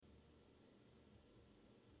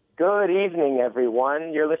Good evening,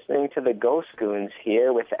 everyone. You're listening to the Goons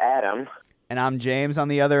here with Adam. And I'm James on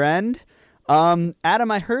the other end.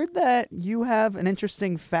 Adam, I heard that you have an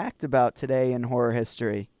interesting fact about today in horror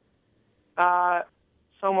history.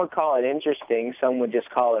 Some would call it interesting. Some would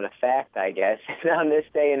just call it a fact, I guess. On this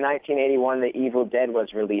day in 1981, The Evil Dead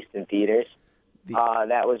was released in theaters.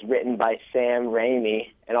 That was written by Sam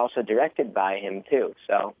Raimi and also directed by him, too.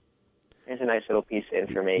 So there's a nice little piece of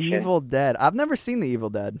information. Evil Dead. I've never seen The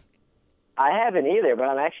Evil Dead. I haven't either, but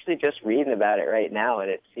I'm actually just reading about it right now, and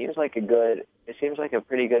it seems like a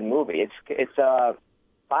pretty good movie. It's 5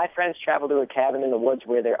 friends travel to a cabin in the woods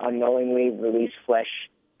where they unknowingly release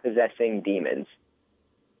flesh-possessing demons.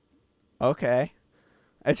 Okay.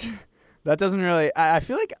 That doesn't really... I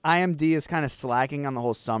feel like IMDb is kind of slacking on the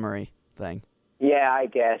whole summary thing. Yeah, I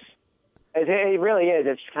guess. It really is.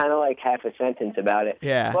 It's kind of like half a sentence about it.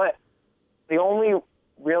 Yeah. But the only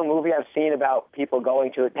real movie I've seen about people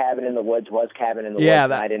going to a cabin in the woods was Cabin in the Woods,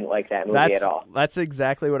 and I didn't like that movie at all. That's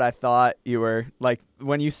exactly what I thought you were... Like,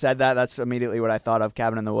 when you said that, that's immediately what I thought of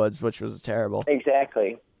Cabin in the Woods, which was terrible.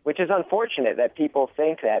 Exactly. Which is unfortunate that people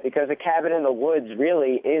think that, because a cabin in the woods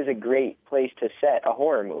really is a great place to set a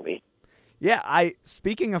horror movie. Yeah,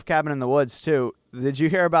 speaking of Cabin in the Woods, too, did you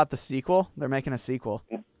hear about the sequel? They're making a sequel.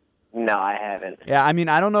 No, I haven't. Yeah, I mean,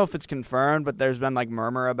 I don't know if it's confirmed, but there's been, like,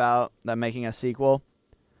 murmur about them making a sequel.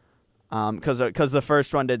 Because the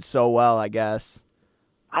first one did so well, I guess.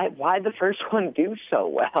 Why'd the first one do so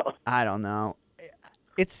well? I don't know.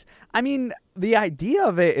 I mean, the idea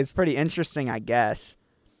of it is pretty interesting, I guess.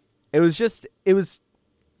 It was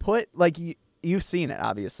put, like, you've seen it,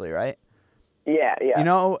 obviously, right? Yeah. You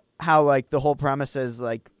know how, like, the whole premise is,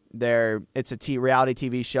 like, it's a reality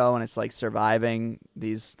TV show and it's, like, surviving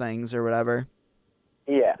these things or whatever?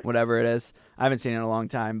 Yeah. Whatever it is. I haven't seen it in a long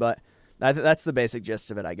time, but that's the basic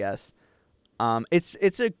gist of it, I guess.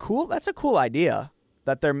 That's a cool idea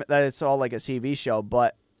that it's all like a TV show,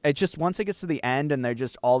 but it just, once it gets to the end and they're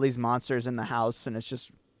just all these monsters in the house and it's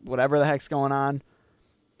just whatever the heck's going on.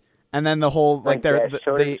 And then the whole, like, it's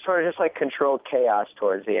sort of just like controlled chaos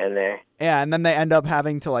towards the end there. Yeah, and then they end up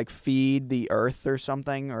having to, like, feed the earth or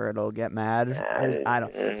something, or it'll get mad. I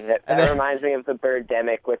don't. That reminds me of the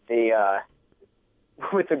Birdemic with the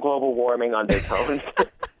global warming undertones.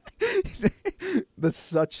 The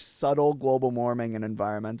such subtle global warming and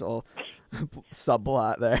environmental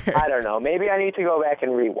subplot there. I don't know. Maybe I need to go back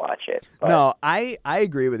and rewatch it. But... No, I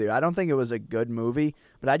agree with you. I don't think it was a good movie,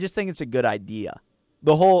 but I just think it's a good idea.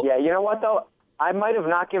 Yeah, you know what, though? I might have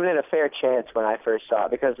not given it a fair chance when I first saw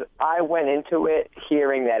it, because I went into it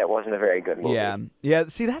hearing that it wasn't a very good movie. Yeah.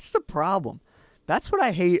 See, that's the problem. That's what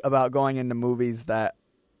I hate about going into movies that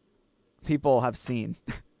people have seen,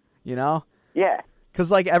 you know? Yeah. Because,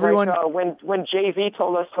 like, everyone... when JV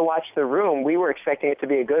told us to watch The Room, we were expecting it to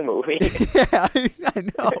be a good movie. Yeah, I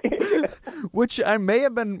know. Which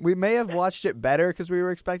we may have watched it better because we were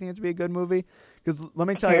expecting it to be a good movie. Because let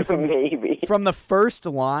me tell you, from the first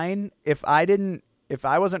line, if I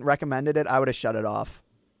wasn't recommended it, I would have shut it off.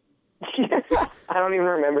 I don't even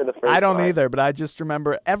remember the first line. I don't either, but I just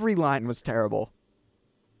remember every line was terrible.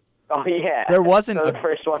 Oh, yeah. There wasn't... So the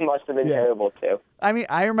first one must have been terrible, too. I mean,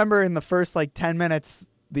 I remember in the first, like, 10 minutes,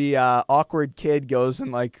 the awkward kid goes in,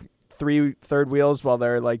 like, 3 third wheels while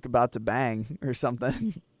they're, like, about to bang or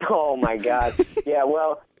something. Oh, my God. Yeah,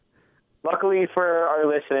 well... Luckily for our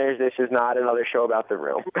listeners, this is not another show about The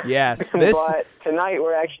Room. Yes. But tonight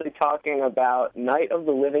we're actually talking about Night of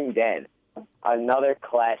the Living Dead, another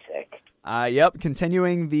classic. Yep,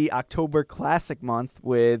 continuing the October Classic Month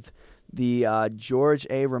with the George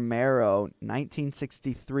A. Romero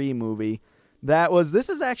 1963 movie. This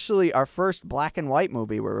is actually our first black and white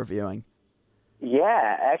movie we're reviewing.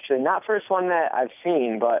 Yeah, actually, not first one that I've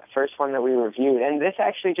seen, but first one that we reviewed. And this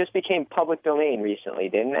actually just became public domain recently,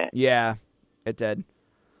 didn't it? Yeah, it did.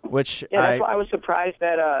 That's why I was surprised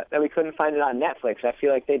that we couldn't find it on Netflix. I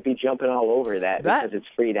feel like they'd be jumping all over that because it's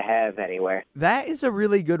free to have anywhere. That is a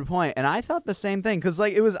really good point, and I thought the same thing because,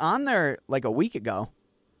 like, it was on there like a week ago.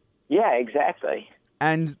 Yeah, exactly.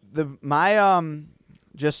 And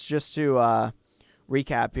just to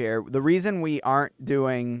recap here, the reason we aren't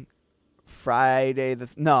doing Friday the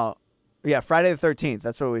 13th.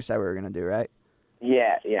 That's what we said we were going to do, right?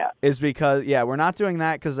 Yeah. Is because, we're not doing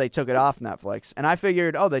that because they took it off Netflix. And I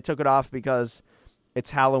figured, they took it off because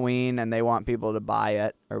it's Halloween and they want people to buy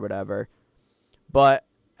it or whatever. But,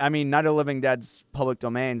 I mean, Night of the Living Dead's public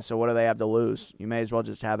domain, so what do they have to lose? You may as well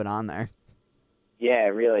just have it on there. Yeah,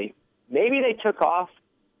 really. Maybe they took off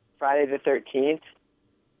Friday the 13th.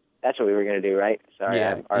 That's what we were going to do, right? Sorry,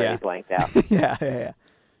 I've already blanked out. Yeah.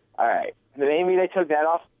 All right. Maybe they took that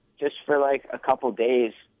off just for, like, a couple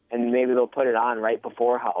days and maybe they'll put it on right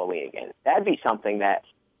before Halloween again. That'd be something that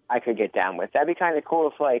I could get down with. That'd be kind of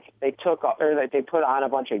cool if like they put on a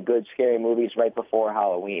bunch of good scary movies right before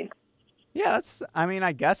Halloween. Yeah,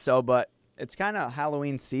 I guess so, but it's kind of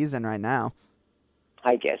Halloween season right now.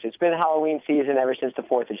 I guess it's been Halloween season ever since the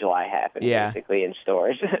 4th of July happened, basically in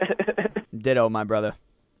stores. Ditto, my brother.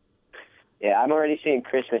 Yeah, I'm already seeing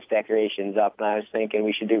Christmas decorations up, and I was thinking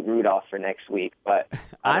we should do Rudolph for next week, but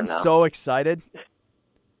I'm so excited.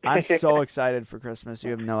 I'm so excited for Christmas. You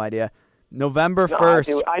have no idea. November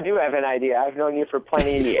 1st. I do have an idea. I've known you for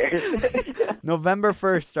plenty of years. November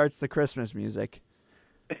 1st starts the Christmas music.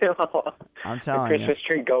 I'm telling you. The Christmas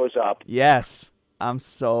tree goes up. Yes. I'm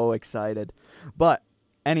so excited. But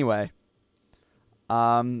anyway,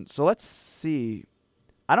 so let's see.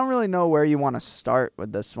 I don't really know where you want to start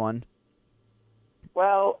with this one.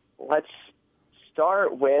 Well, let's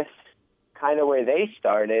start with kind of where they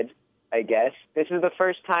started, I guess. This is the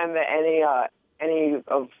first time that any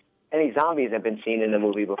zombies have been seen in the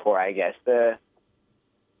movie before, I guess.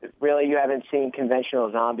 Really, you haven't seen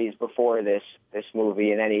conventional zombies before this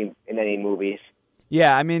movie in any movies.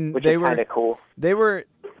 Yeah, I mean, which is kind of cool.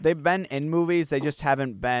 They've been in movies. They just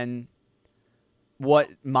haven't been what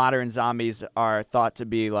modern zombies are thought to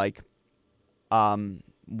be, like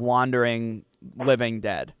wandering living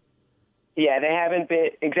dead. Yeah, they haven't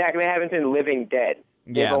been living dead.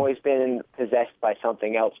 They've always been possessed by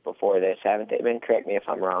something else before this, haven't they? Correct me if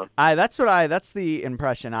I'm wrong. That's the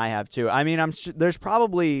impression I have too. I mean, there's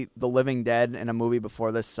probably the living dead in a movie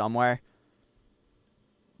before this somewhere,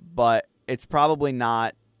 but it's probably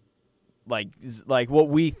not like what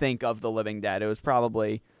we think of the living dead. It was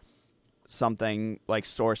probably something like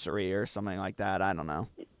sorcery or something like that. I don't know.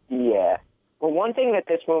 Yeah. Well, one thing that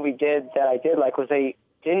this movie did that I did like was they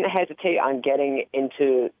didn't hesitate on getting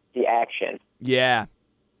into the action. Yeah,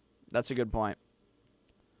 that's a good point.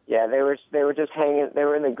 Yeah, they were just hanging. They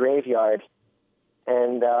were in the graveyard,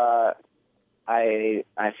 and I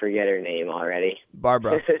forget her name already.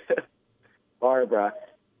 Barbara. Barbara.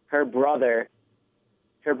 Her brother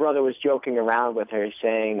was joking around with her,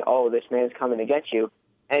 saying, "Oh, this man's coming to get you,"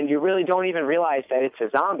 and you really don't even realize that it's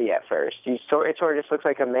a zombie at first. It sort of just looks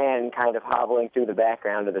like a man kind of hobbling through the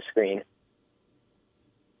background of the screen.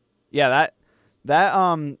 Yeah,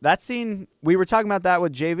 that scene, we were talking about that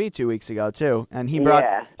with JV 2 weeks ago too, and he brought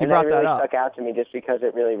that really up. Stuck out to me just because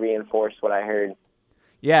it really reinforced what I heard.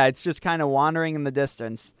 Yeah, it's just kind of wandering in the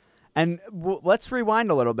distance. And let's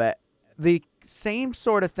rewind a little bit. The same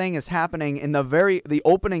sort of thing is happening in the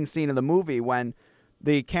opening scene of the movie when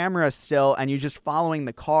the camera is still and you're just following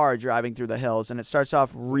the car driving through the hills, and it starts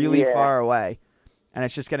off really far away, and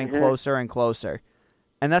it's just getting closer and closer.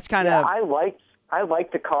 And that's kind of... I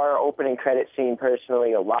liked the car opening credit scene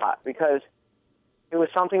personally a lot because it was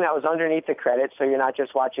something that was underneath the credits, so you're not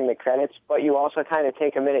just watching the credits, but you also kind of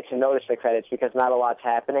take a minute to notice the credits because not a lot's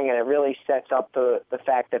happening, and it really sets up the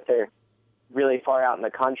fact that they're really far out in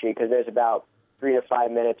the country because there's about 3 to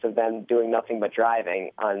 5 minutes of them doing nothing but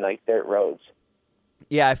driving on like dirt roads.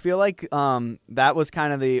 Yeah, I feel like that was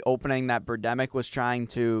kind of the opening that Birdemic was trying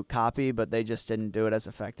to copy, but they just didn't do it as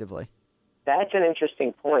effectively. That's an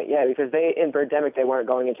interesting point, yeah, because in Birdemic they weren't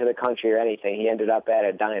going into the country or anything. He ended up at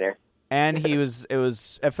a diner. And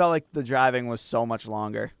it felt like the driving was so much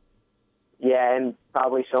longer. Yeah, and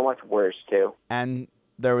probably so much worse, too. And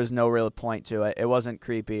there was no real point to it. It wasn't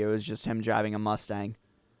creepy. It was just him driving a Mustang.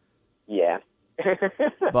 Yeah.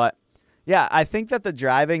 But, yeah, I think that the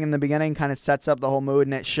driving in the beginning kind of sets up the whole mood,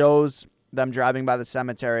 and it shows them driving by the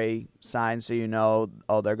cemetery sign so you know,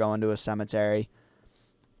 oh, they're going to a cemetery.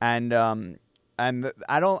 And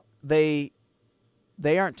I don't they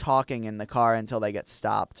aren't talking in the car until they get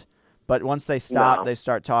stopped. But once they stop, They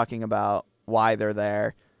start talking about why they're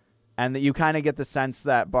there. And that you kind of get the sense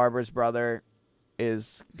that Barbara's brother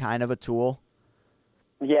is kind of a tool.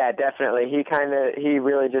 Yeah, definitely. He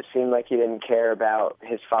really just seemed like he didn't care about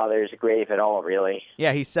his father's grave at all, really.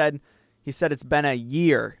 Yeah, he said it's been a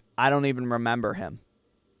year. I don't even remember him.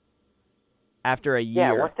 After a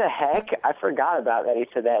year. Yeah, what the heck? I forgot about that. He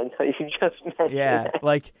said that until you just mentioned that.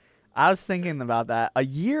 Like, I was thinking about that. A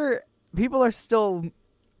year, people are still,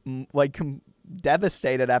 like,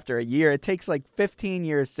 devastated after a year. It takes, like, 15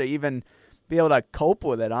 years to even be able to cope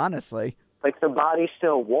with it, honestly. Like, the body's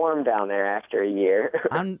still warm down there after a year.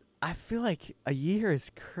 I feel like a year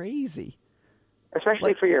is crazy.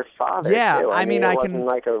 Especially for your father, yeah, too. I mean, it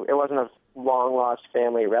wasn't a long-lost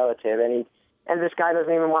family relative, and this guy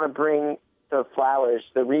doesn't even want to bring the flowers,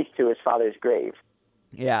 the wreath to his father's grave.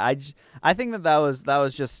 Yeah, I think that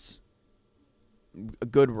was just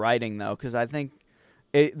good writing though, because I think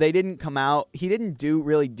they didn't come out. He didn't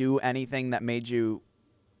really do anything that made you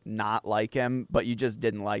not like him, but you just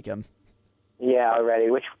didn't like him. Yeah, already,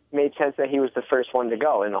 which made sense that he was the first one to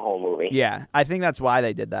go in the whole movie. Yeah, I think that's why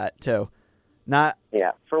they did that, too.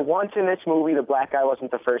 Yeah, for once in this movie, the black guy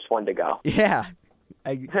wasn't the first one to go. Yeah,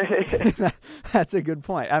 that's a good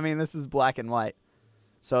point. I mean, this is black and white,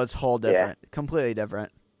 so it's whole different, completely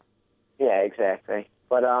different. Yeah, exactly.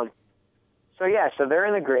 But, so they're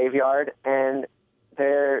in the graveyard, and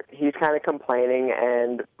he's kind of complaining,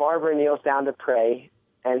 and Barbara kneels down to pray,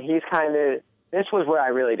 and he's kind of, this was where I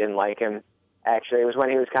really didn't like him, actually. It was when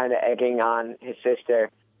he was kind of egging on his sister,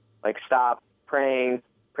 like, stop praying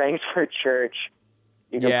for church,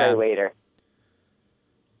 you can pray later.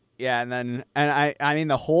 Yeah, and I mean,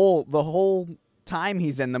 the whole time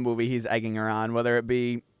he's in the movie, he's egging her on, whether it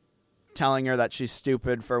be telling her that she's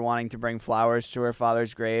stupid for wanting to bring flowers to her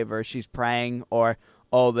father's grave, or she's praying, or,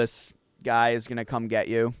 oh, this guy is going to come get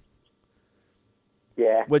you.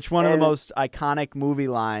 Yeah. Which one of the most iconic movie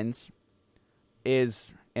lines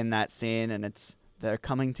is in that scene, and it's, they're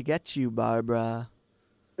coming to get you, Barbara.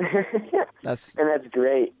 That's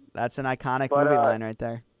great. That's an iconic movie line right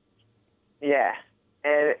there. Yeah.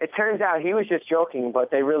 And it turns out he was just joking, but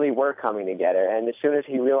they really were coming to get her. And as soon as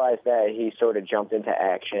he realized that, he sort of jumped into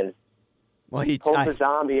action. Well, he pulled the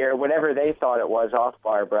zombie or whatever they thought it was off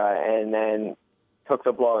Barbara, and then took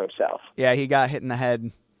the blow himself. Yeah, he got hit in the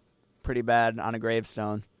head pretty bad on a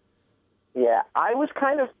gravestone. Yeah, I was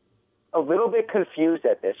kind of a little bit confused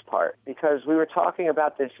at this part, because we were talking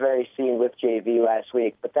about this very scene with JV last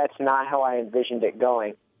week, but that's not how I envisioned it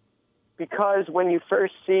going. Because when you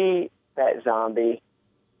first see that zombie,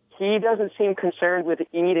 he doesn't seem concerned with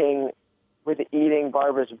eating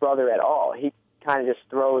Barbara's brother at all. He kind of just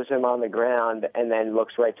throws him on the ground and then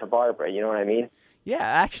looks right to Barbara. You know what I mean? Yeah,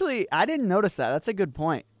 actually, I didn't notice that. That's a good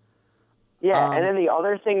point. Yeah, and then the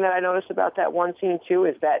other thing that I noticed about that one scene, too,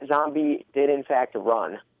 is that zombie did, in fact,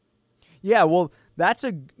 run. Yeah, well, that's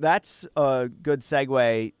a good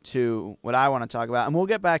segue to what I want to talk about. And we'll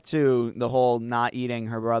get back to the whole not eating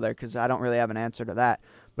her brother, because I don't really have an answer to that.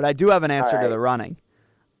 But I do have an answer to the running.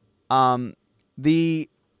 The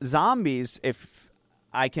zombies,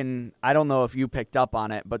 I don't know if you picked up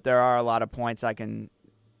on it, but there are a lot of points I can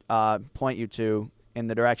point you to in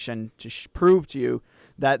the direction to prove to you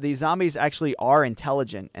that the zombies actually are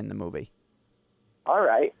intelligent in the movie. All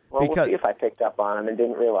right. Well, we'll see if I picked up on them and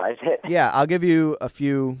didn't realize it. Yeah, I'll give you a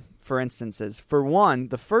few, for instances. For one,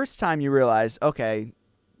 the first time you realize, okay,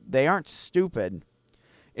 they aren't stupid,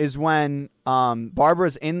 is when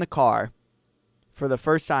Barbara's in the car for the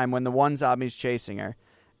first time, when the one zombie's chasing her,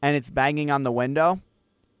 and it's banging on the window,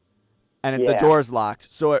 and the door's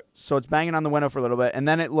locked. So it's banging on the window for a little bit, and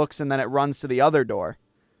then it looks, and then it runs to the other door.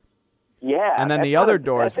 Yeah. And then the other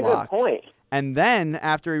door is locked. That's a good point. And then,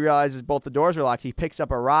 after he realizes both the doors are locked, he picks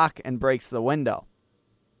up a rock and breaks the window.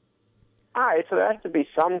 All right, so there has to be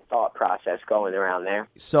some thought process going around there.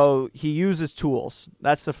 So he uses tools.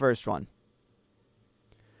 That's the first one.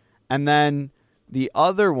 And then the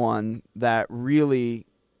other one that really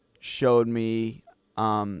showed me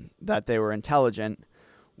that they were intelligent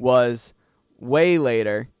was way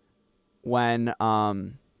later when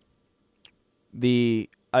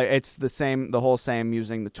it's the whole same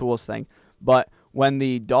using the tools thing. But when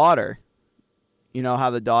the daughter, you know how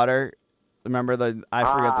the daughter, remember I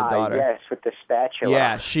forget the daughter. Yes, with the spatula.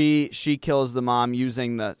 Yeah, she kills the mom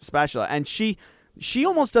using the spatula. And she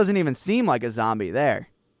almost doesn't even seem like a zombie there.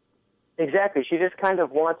 Exactly. She just kind of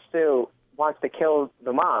wants to kill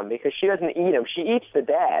the mom because she doesn't eat him. She eats the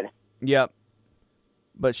dad. Yep.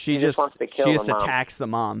 But she just wants to kill the mom. Attacks the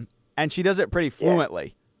mom. And she does it pretty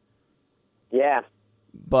fluently. Yeah.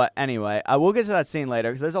 But anyway, I will get to that scene later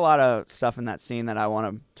because there's a lot of stuff in that scene that I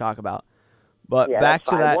want to talk about. But back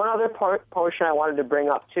to that. One other portion I wanted to bring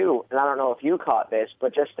up, too, and I don't know if you caught this,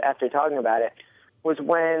 but just after talking about it, was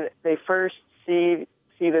when they first see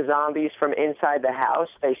the zombies from inside the house,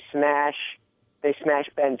 they smash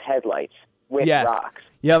Ben's headlights with rocks.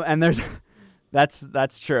 Yep, and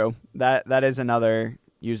that's true. That is another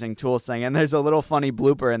using tools thing. And there's a little funny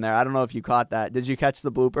blooper in there. I don't know if you caught that. Did you catch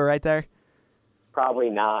the blooper right there? Probably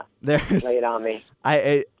not. Lay it on me.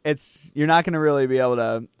 You're not going to really be able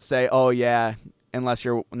to say, oh yeah, unless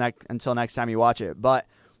until next time you watch it. But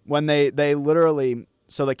when they literally,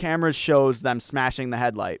 so the camera shows them smashing the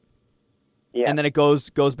headlight, and then it goes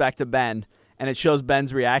back to Ben, and it shows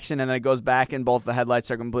Ben's reaction, and then it goes back, and both the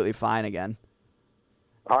headlights are completely fine again.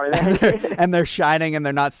 Are they? And they're shining, and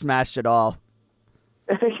they're not smashed at all.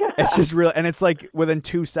 It's just real, and it's like within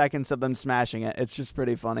 2 seconds of them smashing it. It's just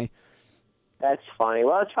pretty funny. That's funny.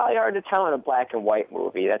 Well, it's probably hard to tell in a black and white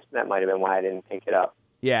movie. That might have been why I didn't pick it up.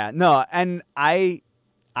 Yeah, no, and I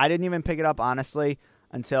didn't even pick it up, honestly.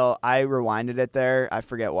 until I rewinded it there. I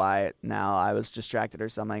forget why now. I was distracted or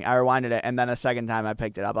something. I rewinded it, and then a second time I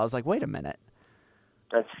picked it up. I was like, wait a minute.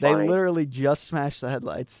 That's They funny. literally just smashed the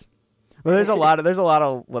headlights. Well, there's a lot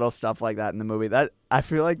of little stuff like that in the movie. That I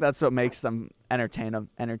feel like that's what makes them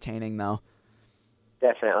entertaining though.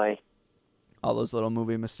 Definitely. All those little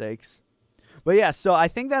movie mistakes. But yeah, so I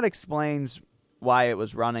think that explains why it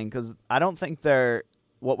was running, because I don't think they're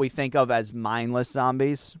what we think of as mindless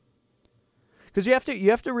zombies. Because you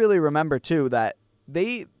have to really remember too that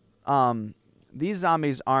these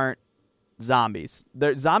zombies aren't zombies.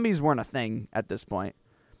 Zombies weren't a thing at this point.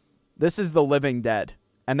 This is the living dead,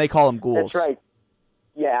 and they call them ghouls. That's right.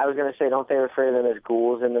 Yeah, I was gonna say, don't they refer to them as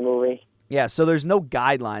ghouls in the movie? Yeah, so there's no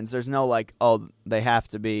guidelines. There's no like, oh, they have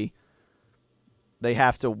to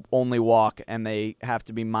only walk, and they have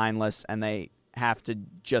to be mindless, and they have to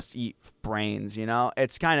just eat brains, you know?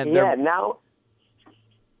 It's kind of... Yeah,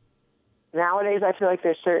 nowadays I feel like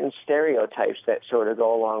there's certain stereotypes that sort of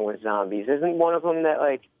go along with zombies. Isn't one of them that,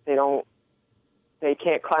 like, they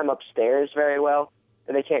can't climb up stairs very well?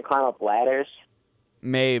 Or they can't climb up ladders?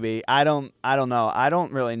 Maybe. I don't know. I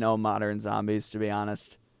don't really know modern zombies, to be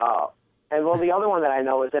honest. Oh. And, well, the other one that I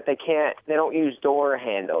know is that they don't use door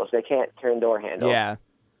handles. They can't turn door handles. Yeah.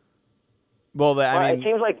 Well, I mean... It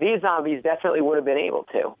seems like these zombies definitely would have been able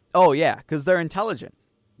to. Oh, yeah, because they're intelligent.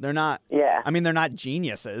 They're not... Yeah. I mean, they're not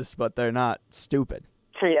geniuses, but they're not stupid.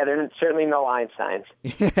 Yeah, they're certainly no Einsteins.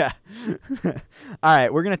 Yeah. All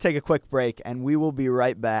right, we're going to take a quick break, and we will be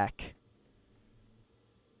right back.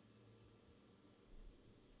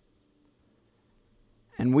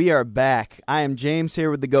 And we are back. I am James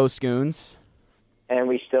here with the Goons. And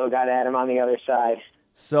we still got Adam on the other side.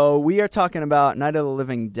 So we are talking about Night of the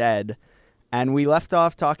Living Dead, and we left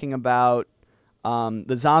off talking about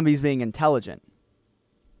the zombies being intelligent.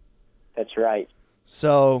 That's right.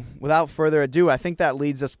 So without further ado, I think that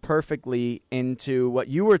leads us perfectly into what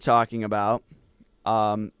you were talking about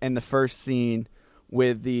in the first scene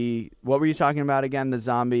with the... What were you talking about again? The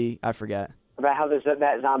zombie... I forget. About how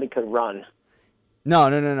that zombie could run.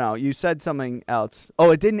 No. You said something else.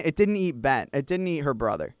 Oh, it didn't eat Ben. It didn't eat her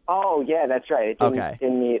brother. Oh, yeah, that's right. It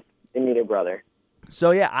didn't eat her brother.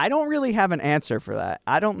 So, yeah, I don't really have an answer for that.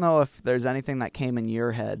 I don't know if there's anything that came in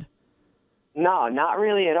your head. No, not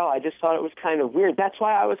really at all. I just thought it was kind of weird. That's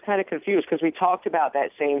why I was kind of confused, because we talked about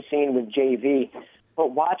that same scene with JV,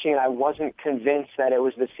 but watching it, I wasn't convinced that it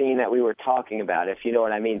was the scene that we were talking about, if you know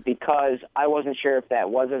what I mean, because I wasn't sure if that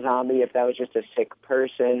was a zombie, if that was just a sick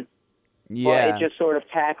person. Yeah. Well, it just sort of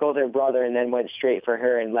tackled her brother and then went straight for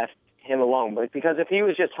her and left him alone. But because if he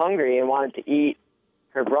was just hungry and wanted to eat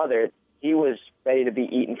her brother, he was ready to be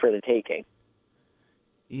eaten for the taking.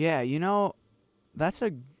 Yeah, you know,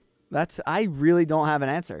 I really don't have an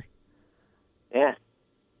answer. Yeah.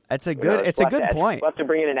 It's a good point. We'll have to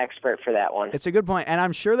bring in an expert for that one. It's a good point, and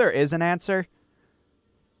I'm sure there is an answer.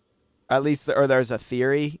 At least, or there's a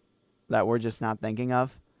theory that we're just not thinking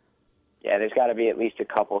of. Yeah, there's got to be at least a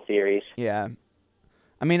couple theories. Yeah.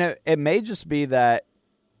 I mean, it may just be that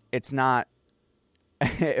it's not...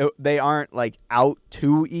 they aren't, like, out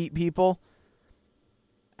to eat people,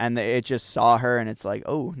 and it just saw her, and it's like,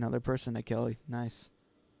 oh, another person to kill. Nice.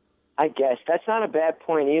 I guess. That's not a bad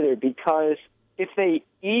point either, because if they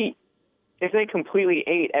completely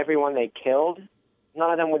ate everyone they killed,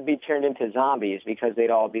 none of them would be turned into zombies because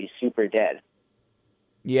they'd all be super dead.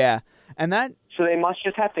 Yeah, and that... So they must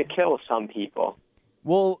just have to kill some people.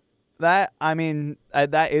 Well, that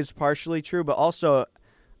is partially true, but also,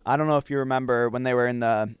 I don't know if you remember when they were in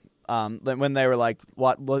the... when they were, like,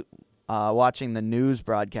 watching the news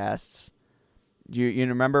broadcasts. You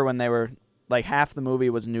remember when they were... Like, half the movie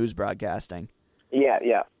was news broadcasting.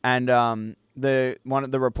 Yeah. And the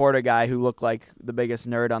reporter guy who looked like the biggest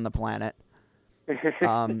nerd on the planet,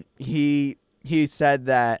 he said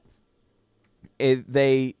that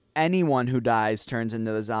anyone who dies turns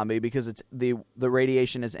into the zombie because it's the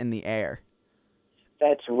radiation is in the air.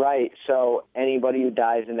 That's right. So anybody who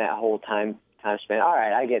dies in that whole time span. All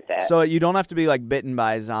right, I get that. So you don't have to be like bitten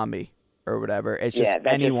by a zombie or whatever. It's just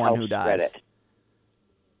anyone who dies.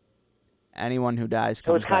 Anyone who dies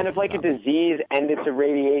comes back. So it's kind of like a disease, and it's a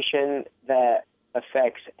radiation that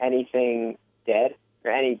affects anything dead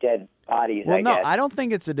or any dead bodies. Well, I guess. I don't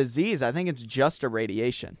think it's a disease. I think it's just a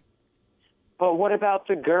radiation. But what about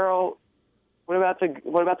the girl? What about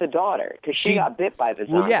the daughter? Because she got bit by the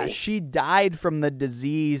zombie. Well, yeah, she died from the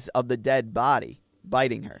disease of the dead body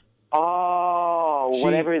biting her. Oh,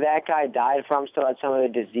 whatever that guy died from still had some of the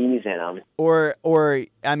disease in him. Or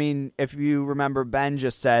I mean, if you remember, Ben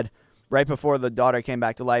just said right before the daughter came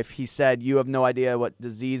back to life, he said, "You have no idea what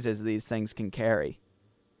diseases these things can carry."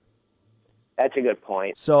 That's a good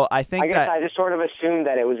point. So I think I guess I just sort of assumed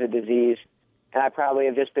that it was a disease, and I probably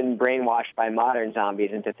have just been brainwashed by modern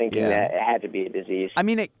zombies into thinking that it had to be a disease. I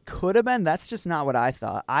mean, it could have been. That's just not what I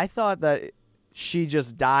thought. I thought that she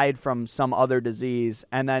just died from some other disease,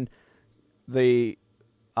 and then the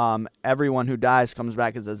everyone who dies comes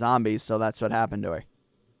back as a zombie, so that's what happened to her.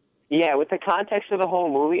 Yeah, with the context of the whole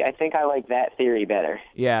movie, I think I like that theory better.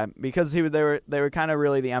 Yeah, because they were kind of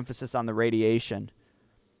really the emphasis on the radiation.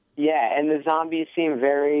 Yeah, and the zombies seem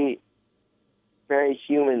very, very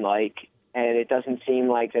human-like, and it doesn't seem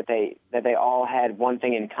like that they all had one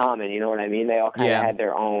thing in common. You know what I mean? They all kind of had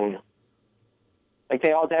their own. Like,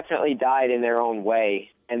 they all definitely died in their own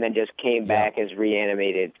way and then just came back as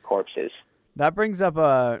reanimated corpses. That brings up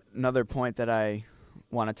another point that I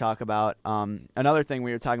want to talk about. Another thing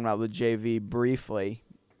we were talking about with JV briefly.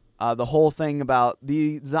 The whole thing about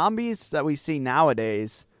the zombies that we see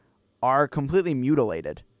nowadays are completely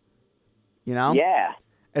mutilated. You know? Yeah.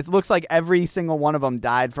 It looks like every single one of them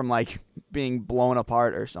died from, like, being blown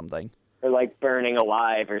apart or something. Or, like, burning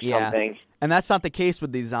alive or something. And that's not the case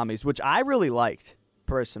with these zombies, which I really liked.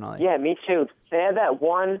 Personally. Yeah, me too. They had that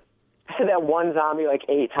one zombie like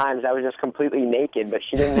 8 times that was just completely naked, but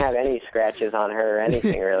she didn't have any scratches on her or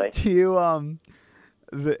anything really. Do you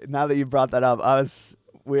now that you brought that up, I was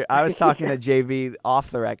talking to JV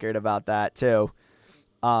off the record about that too.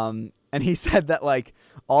 And he said that like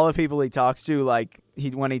all the people he talks to, like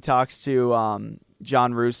when he talks to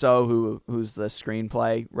John Russo, who's the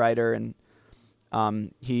screenplay writer, and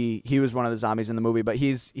he was one of the zombies in the movie, but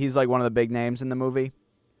he's like one of the big names in the movie.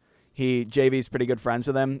 JV's pretty good friends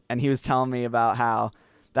with him, and he was telling me about how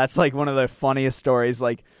that's like one of the funniest stories.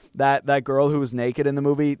 Like that girl who was naked in the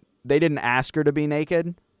movie, they didn't ask her to be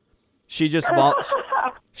naked. She just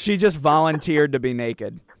volunteered to be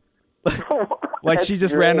naked. Like she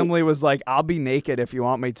just randomly was like, "I'll be naked if you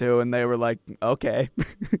want me to," and they were like, "Okay."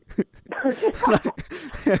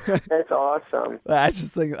 That's awesome. I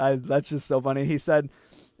just think that's just so funny. He said,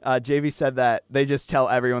 JV said that they just tell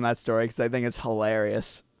everyone that story because I think it's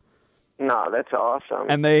hilarious. No, that's awesome.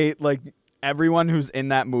 And they, like, everyone who's in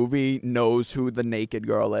that movie knows who the naked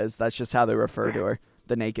girl is. That's just how they refer to her,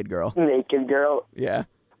 the naked girl. Naked girl? Yeah.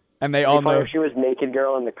 And they all know. If she was naked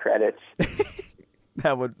girl in the credits.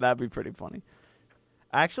 That'd be pretty funny.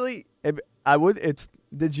 Actually,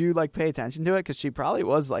 did you, like, pay attention to it? Because she probably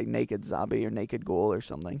was, like, naked zombie or naked ghoul or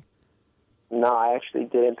something. No, I actually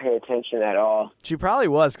didn't pay attention at all. She probably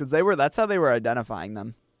was, because that's how they were identifying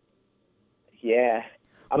them. Yeah.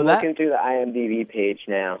 I'm looking through the IMDb page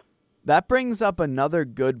now. That brings up another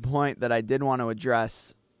good point that I did want to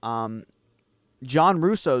address. John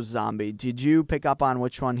Russo's zombie, did you pick up on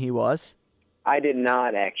which one he was? I did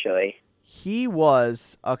not, actually. He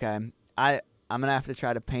was, okay, I'm going to have to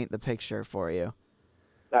try to paint the picture for you.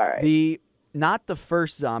 All right. Not the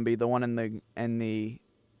first zombie, the one in the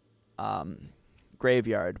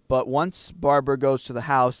graveyard, but once Barbara goes to the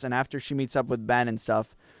house and after she meets up with Ben and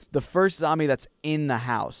stuff, the first zombie that's in the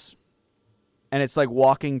house, and it's like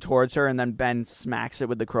walking towards her, and then Ben smacks it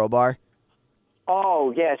with the crowbar.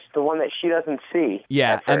 Oh yes, the one that she doesn't see.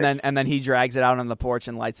 Yeah, and then he drags it out on the porch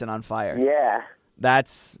and lights it on fire. Yeah,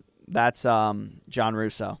 that's John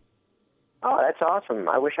Russo. Oh, that's awesome!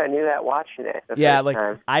 I wish I knew that watching it. First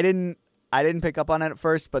time. I didn't pick up on it at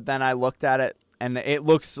first, but then I looked at it, and it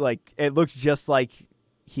looks just like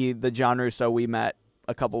the John Russo we met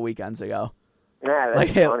a couple weekends ago. Yeah,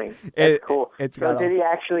 that's funny. That's cool. So did he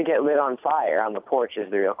actually get lit on fire on the porch is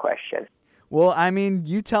the real question. Well, I mean,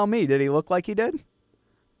 you tell me. Did he look like he did?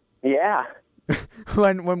 Yeah.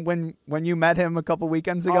 when you met him a couple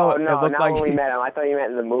weekends ago, it looked like when we met him. I thought you meant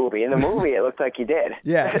in the movie. In the movie, it looked like he did.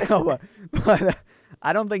 Yeah, no, but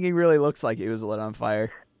I don't think he really looks like he was lit on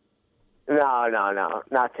fire. No,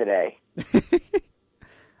 not today.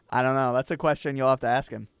 I don't know. That's a question you'll have to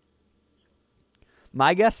ask him.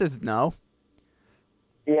 My guess is no.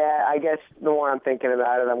 Yeah, I guess the more I'm thinking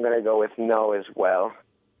about it, I'm going to go with no as well.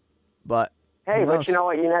 But hey, but you know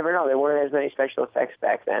what? You never know. There weren't as many special effects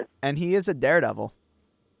back then. And he is a daredevil.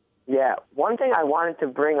 Yeah. One thing I wanted to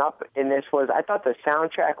bring up in this was I thought the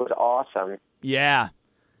soundtrack was awesome. Yeah.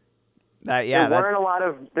 There weren't a lot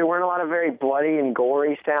of very bloody and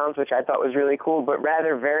gory sounds, which I thought was really cool, but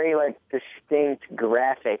rather very like distinct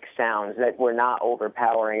graphic sounds that were not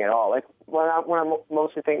overpowering at all. Like what I'm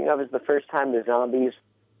mostly thinking of is the first time the zombies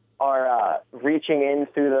are reaching in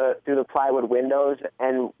through the plywood windows,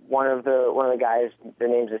 and one of the guys, their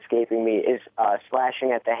name's escaping me, is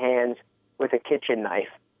slashing at the hands with a kitchen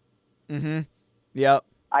knife. Mm-hmm. Yep.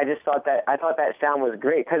 I thought that sound was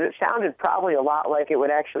great because it sounded probably a lot like it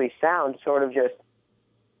would actually sound, sort of just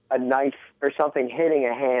a knife or something hitting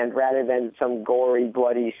a hand rather than some gory,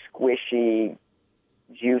 bloody, squishy,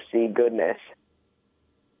 juicy goodness.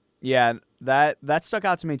 Yeah, that stuck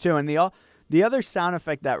out to me too. And the other sound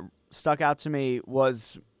effect that stuck out to me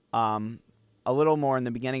was a little more in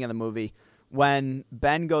the beginning of the movie when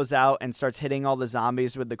Ben goes out and starts hitting all the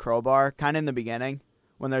zombies with the crowbar, kind of in the beginning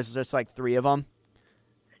when there's just like 3 of them.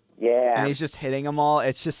 Yeah. And he's just hitting them all.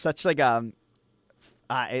 It's just such like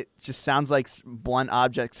it just sounds like blunt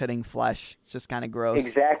objects hitting flesh. It's just kind of gross.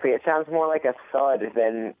 Exactly. It sounds more like a thud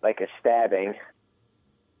than like a stabbing.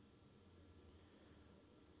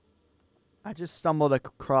 I just stumbled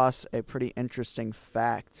across a pretty interesting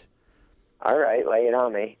fact. All right, lay it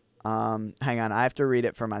on me. Hang on. I have to read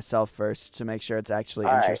it for myself first to make sure it's actually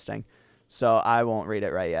all interesting. Right. So I won't read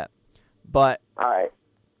it right yet. But all right.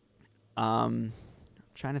 I'm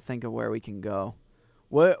trying to think of where we can go.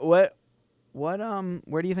 Where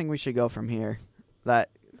do you think we should go from here? That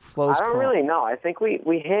flows. I don't really know. I think we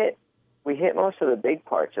hit most of the big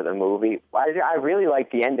parts of the movie. I really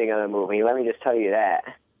like the ending of the movie. Let me just tell you that.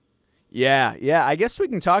 Yeah. I guess we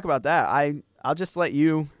can talk about that. I'll just let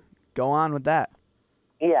you go on with that.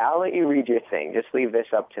 Yeah, I'll let you read your thing. Just leave this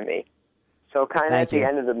up to me. So kind of at the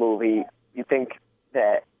end of the movie, you think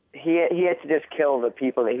that he had to just kill the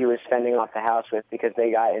people that he was fending off the house with because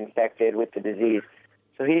they got infected with the disease.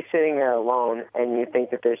 So he's sitting there alone, and you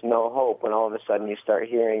think that there's no hope when all of a sudden you start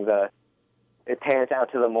hearing it pans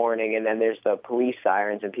out to the morning, and then there's the police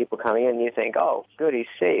sirens and people coming in, and you think, oh, good, he's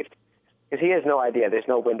saved. Because he has no idea. There's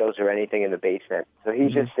no windows or anything in the basement. So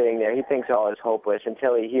he's just sitting there. He thinks all is hopeless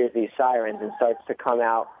until he hears these sirens and starts to come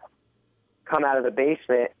out of the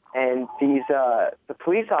basement. And these the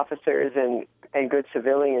police officers and good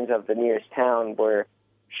civilians of the nearest town were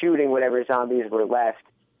shooting whatever zombies were left.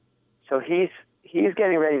 So he's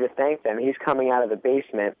getting ready to thank them. He's coming out of the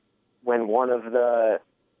basement when the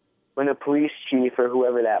police chief or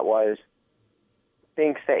whoever that was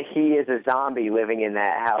thinks that he is a zombie living in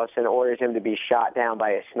that house and orders him to be shot down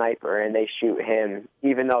by a sniper, and they shoot him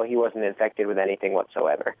even though he wasn't infected with anything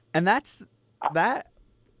whatsoever. And that's that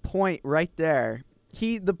point right there.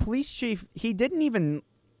 The police chief, he didn't even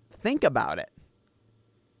think about it.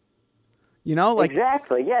 You know, like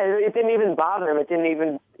exactly. Yeah, it didn't even bother him. He didn't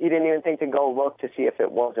even think to go look to see if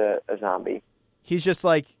it was a zombie. He's just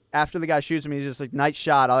like, after the guy shoots him, he's just like, nice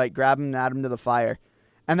shot. I'll like grab him and add him to the fire.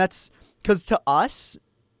 And that's because to us,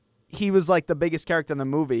 he was like the biggest character in the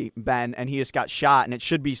movie, Ben, and he just got shot, and it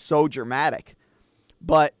should be so dramatic.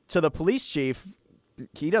 But to the police chief,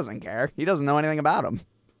 he doesn't care. He doesn't know anything about him.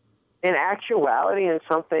 In actuality, and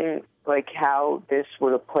something like how this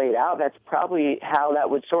would have played out, that's probably how that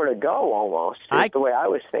would sort of go almost. The way I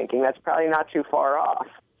was thinking. That's probably not too far off.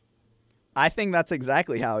 I think that's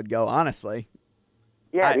exactly how it'd go, honestly.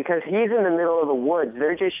 Yeah, because he's in the middle of the woods.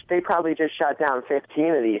 They probably just shot down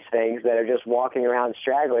 15 of these things that are just walking around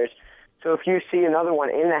stragglers. So if you see another one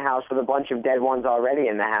in the house with a bunch of dead ones already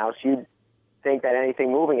in the house, you'd think that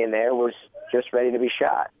anything moving in there was just ready to be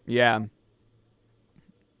shot. Yeah.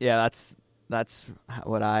 Yeah, that's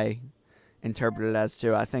what I interpret it as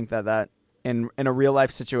too. I think that in a real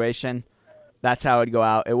life situation, that's how it'd go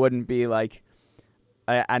out. It wouldn't be like,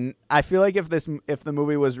 and I feel like if the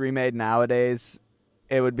movie was remade nowadays,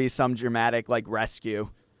 it would be some dramatic like rescue.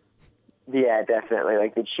 Yeah, definitely.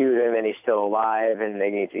 Like they shoot him and he's still alive, and they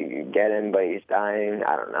need to get him, but he's dying.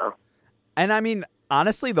 I don't know. And I mean,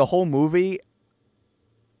 honestly, the whole movie,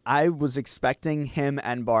 I was expecting him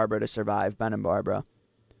and Barbara to survive, Ben and Barbara.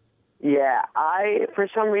 Yeah, for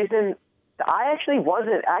some reason, I actually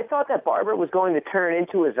wasn't. I thought that Barbara was going to turn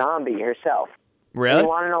into a zombie herself. Really? You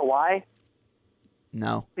want to know why?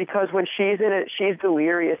 No. Because when she's she's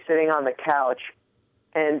delirious sitting on the couch,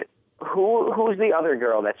 and who's the other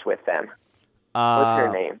girl that's with them? What's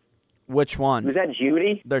her name? Which one? Was that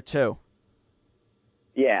Judy? There are 2.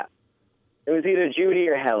 Yeah. It was either Judy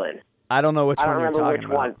or Helen. I don't know which one you're talking about. I don't remember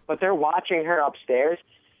which one, but they're watching her upstairs,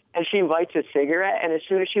 and she lights a cigarette, and as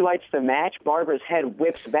soon as she lights the match, Barbara's head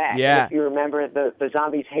whips back. Yeah. If you remember, the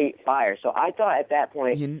zombies hate fire. So I thought at that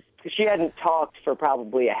point, because she hadn't talked for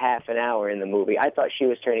probably a half an hour in the movie, I thought she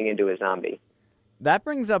was turning into a zombie. That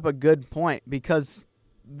brings up a good point, because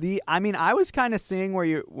I was kind of seeing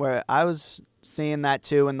where I was seeing that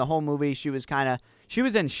too. In the whole movie, she was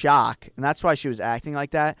in shock, and that's why she was acting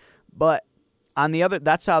like that. But on the other,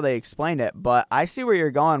 that's how they explained it. But I see where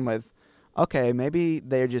you're going with, okay, maybe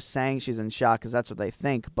they're just saying she's in shock because that's what they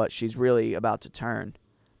think, but she's really about to turn.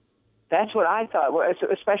 That's what I thought,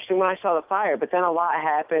 especially when I saw the fire. But then a lot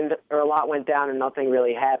happened, or a lot went down, and nothing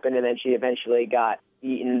really happened, and then she eventually got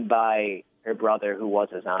eaten by her brother, who was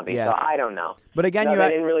a zombie. Yeah. So I don't know. But again, they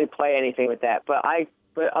didn't really play anything with that. But I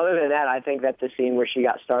But other than that, I think that the scene where she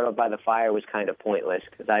got startled by the fire was kind of pointless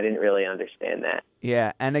because I didn't really understand that.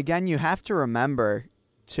 Yeah, and again, you have to remember,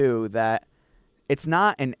 too, that it's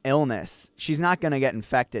not an illness. She's not going to get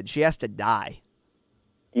infected. She has to die.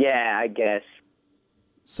 Yeah, I guess.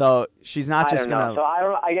 So she's not just going to... So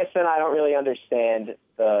I guess then I don't really understand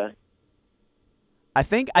the... I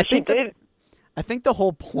think the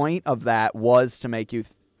whole point of that was to make you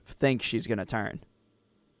think she's going to turn.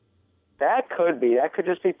 That could be. That could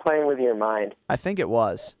just be playing with your mind. I think it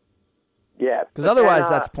was. Yeah. Because otherwise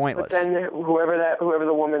that's pointless. But then whoever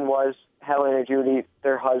the woman was, Helen or Judy,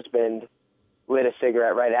 their husband lit a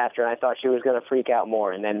cigarette right after, and I thought she was going to freak out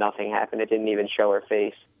more, and then nothing happened. It didn't even show her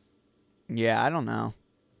face. Yeah, I don't know.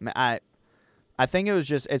 I think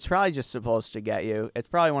it's probably just supposed to get you. It's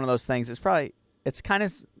probably one of those things. It's kind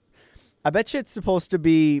of, I bet you it's supposed to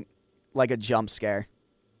be like a jump scare.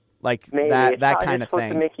 Like maybe. that kind of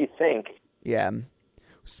thing. It's supposed to make you think. Yeah.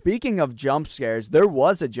 Speaking of jump scares, there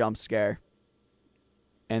was a jump scare.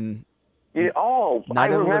 And I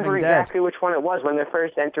remember exactly which one it was when they're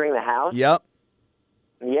first entering the house. Yep.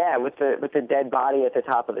 Yeah, with the dead body at the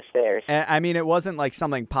top of the stairs. And, I mean, it wasn't like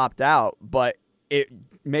something popped out, but it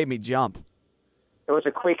made me jump. It was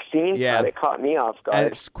a quick scene cut. It caught me off guard.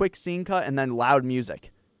 And it's quick scene cut and then loud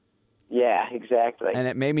music. Yeah, exactly. And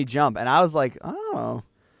it made me jump. And I was like, oh,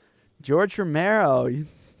 George Romero, you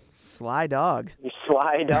sly dog. You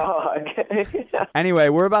sly dog. Anyway,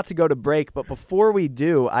 we're about to go to break, but before we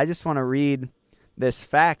do, I just want to read this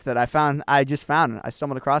fact that I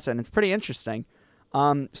stumbled across it, and it's pretty interesting.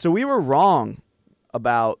 So we were wrong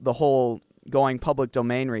about the whole going public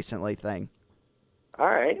domain recently thing. All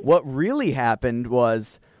right. What really happened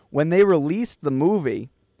was when they released the movie,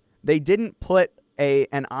 they didn't put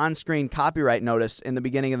an on-screen copyright notice in the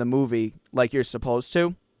beginning of the movie like you're supposed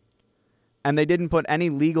to. And they didn't put any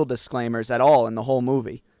legal disclaimers at all in the whole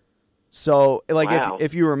movie. So, like, wow.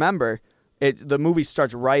 if you remember, the movie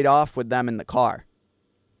starts right off with them in the car.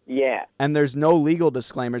 Yeah. And there's no legal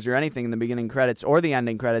disclaimers or anything in the beginning credits or the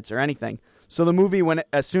ending credits or anything. So the movie,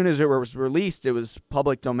 as soon as it was released, it was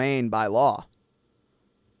public domain by law.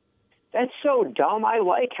 That's so dumb. I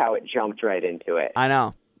like how it jumped right into it. I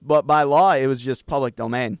know. But by law, it was just public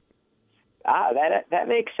domain. That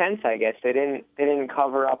makes sense, I guess. They didn't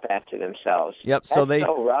cover up after themselves. Yep. That's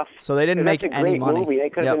so rough. So they didn't make any money. That's a great movie. They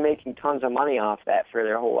could have been making tons of money off that for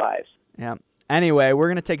their whole lives. Yeah. Anyway, we're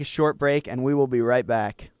going to take a short break, and we will be right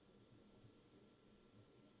back.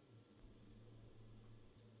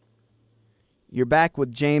 You're back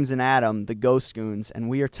with James and Adam, the Ghost Goons, and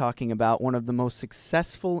we are talking about one of the most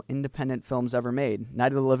successful independent films ever made,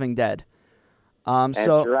 Night of the Living Dead. That's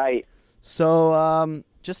right. So,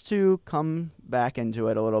 just to come back into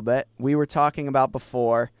it a little bit, we were talking about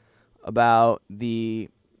before about the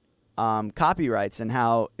copyrights and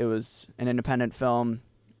how it was an independent film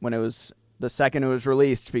when it was the second it was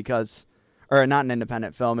released or not an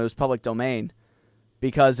independent film, it was public domain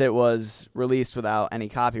because it was released without any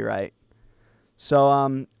copyright.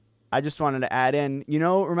 So I just wanted to add in,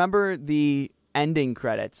 remember the ending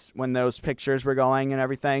credits when those pictures were going and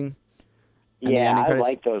everything? Yeah, I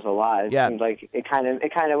like those a lot. It seemed like it kind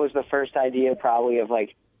of was the first idea probably of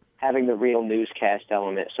like having the real newscast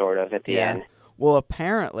element sort of at the end. Well,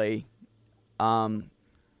 apparently, I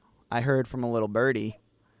heard from a little birdie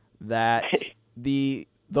that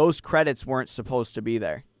those credits weren't supposed to be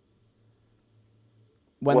there.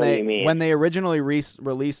 What do you mean? When they originally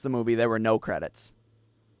released the movie, there were no credits.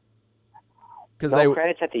 No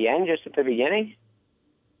credits at the end, just at the beginning?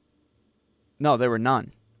 No, there were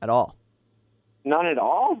none at all. None at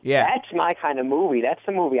all? Yeah. That's my kind of movie. That's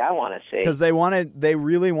the movie I want to see. Because they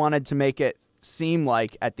really wanted to make it seem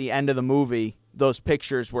like at the end of the movie, those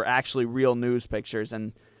pictures were actually real news pictures,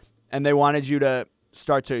 and they wanted you to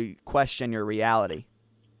start to question your reality.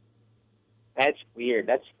 That's weird.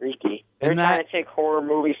 That's freaky. They're trying to take horror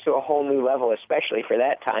movies to a whole new level, especially for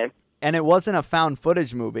that time. And it wasn't a found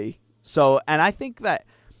footage movie. So, and I think that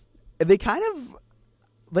they kind of,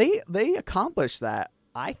 they accomplished that,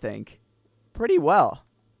 I think, pretty well.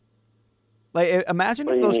 Like, imagine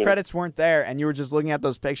if those credits weren't there and you were just looking at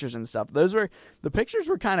those pictures and stuff. The pictures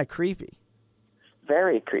were kind of creepy.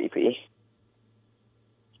 Very creepy.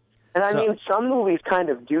 And I mean, some movies kind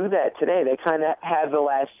of do that today. They kind of have the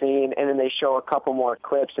last scene, and then they show a couple more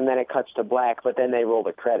clips, and then it cuts to black, but then they roll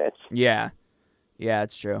the credits. Yeah. Yeah,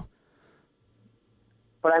 it's true.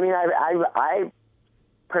 But I mean, I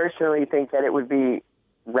personally think that it would be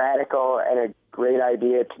radical and a great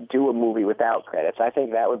idea to do a movie without credits. I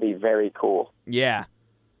think that would be very cool. Yeah.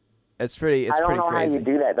 It's pretty crazy. I don't know how you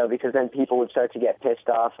do that, though, because then people would start to get pissed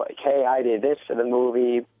off, like, hey, I did this for the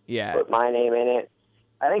movie, put my name in it.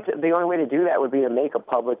 I think the only way to do that would be to make a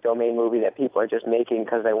public domain movie that people are just making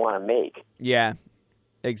because they want to make. Yeah,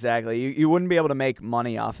 exactly. You wouldn't be able to make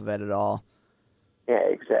money off of it at all. Yeah,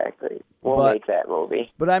 exactly. We'll make that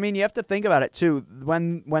movie. But I mean, you have to think about it too.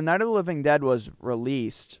 When Night of the Living Dead was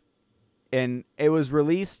released, it was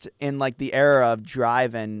released in like the era of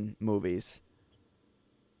drive-in movies.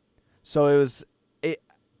 So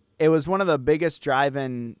it was one of the biggest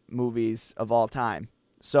drive-in movies of all time.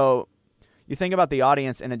 So you think about the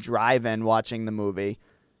audience in a drive-in watching the movie,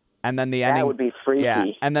 and then the ending. That would be freaky. Yeah,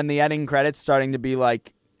 and then the ending credits starting to be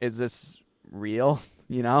like, is this real?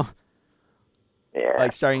 You know? Yeah.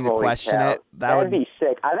 Like starting to question it. That'd be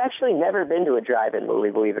sick. I've actually never been to a drive-in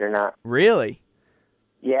movie, believe it or not. Really?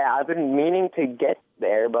 Yeah, I've been meaning to get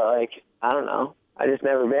there, but like, I don't know. I just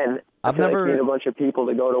never been. I feel like need a bunch of people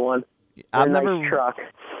to go to one. I've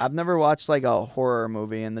never watched like a horror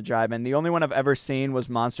movie in the drive-in. The only one I've ever seen was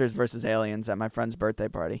Monsters vs. Aliens at my friend's birthday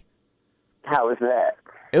party. How was that?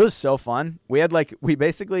 It was so fun. We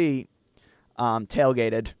basically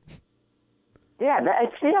tailgated. Yeah, I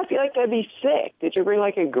feel like that'd be sick. Did you bring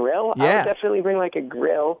like a grill? Yeah. I would definitely bring like a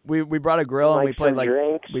grill. We brought a grill and we played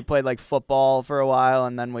drinks. We played like football for a while,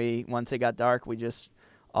 and then once it got dark, we just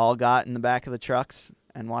all got in the back of the trucks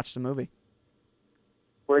and watched the movie.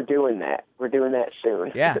 We're doing that. We're doing that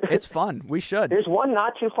soon. Yeah, it's fun. We should. There's one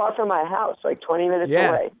not too far from my house, like 20 minutes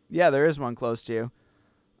away. Yeah, there is one close to you.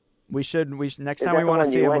 We should next time we want to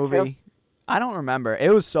see a movie. I don't remember.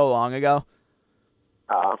 It was so long ago.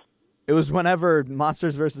 Oh. It was whenever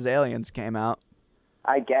Monsters vs. Aliens came out.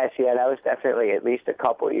 I guess, yeah, that was definitely at least a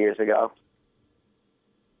couple of years ago.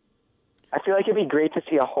 I feel like it'd be great to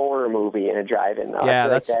see a horror movie in a drive-in, though. Yeah, I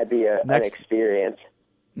feel like that'd be an experience.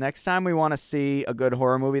 Next time we want to see a good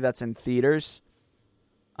horror movie that's in theaters,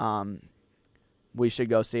 we should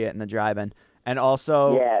go see it in the drive-in. And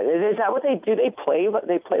also, yeah, is that what they do? They play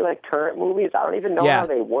like current movies. I don't even know how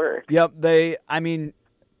they work. Yep,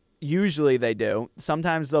 usually they do.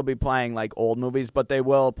 Sometimes they'll be playing like old movies, but they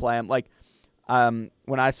will play them. Like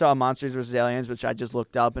when I saw Monsters vs. Aliens, which I just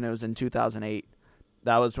looked up, and it was in 2008.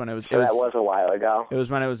 That was when it was. So that was a while ago. It was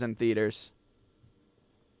when it was in theaters.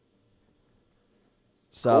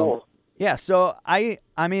 So, cool. Yeah, so I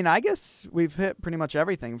mean, I guess we've hit pretty much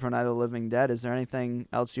everything for Night of the Living Dead. Is there anything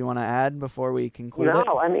else you want to add before we conclude it?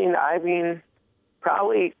 No, I mean,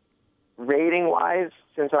 probably rating-wise,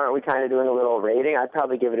 since aren't we kind of doing a little rating, I'd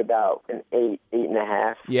probably give it about an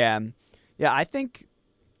 8.5. Yeah. Yeah, I think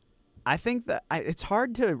that it's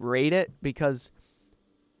hard to rate it because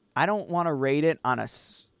I don't want to rate it on a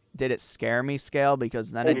did it scare me scale,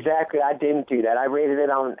 because then exactly, I didn't do that. I rated it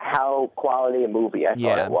on how quality a movie I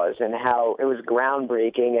thought it was, and how it was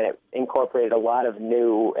groundbreaking, and it incorporated a lot of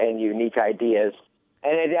new and unique ideas.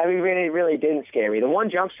 And it really didn't scare me. The one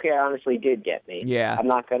jump scare honestly did get me. Yeah, I'm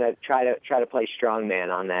not gonna try to play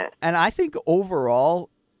strongman on that. And I think overall,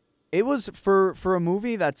 it was for a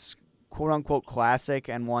movie that's quote unquote classic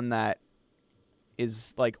and one that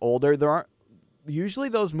is like older. Usually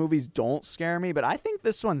those movies don't scare me, but I think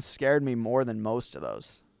this one scared me more than most of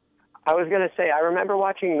those. I was going to say, I remember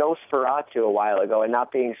watching Nosferatu a while ago and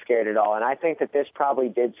not being scared at all, and I think that this probably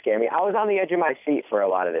did scare me. I was on the edge of my seat for a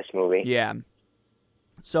lot of this movie. Yeah.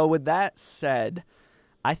 So with that said,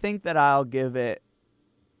 I think that I'll give it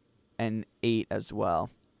an 8 as well.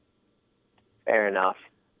 Fair enough.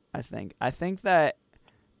 I think that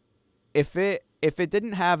if it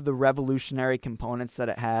didn't have the revolutionary components that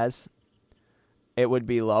it has, it would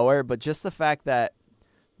be lower, but just the fact that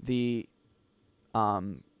the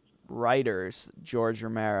writers, George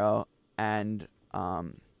Romero and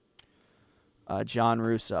John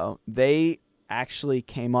Russo, they actually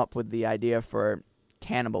came up with the idea for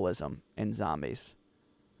cannibalism in zombies.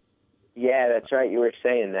 Yeah, that's right. You were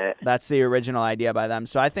saying that. That's the original idea by them.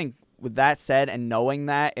 So I think with that said and knowing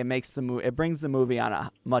that, it brings the movie on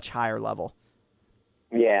a much higher level.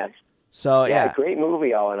 Yeah. So yeah, great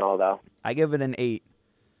movie all in all, though. I give it an 8.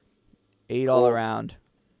 8 all around.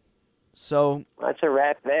 So that's a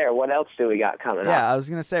wrap there. What else do we got coming up? Yeah, I was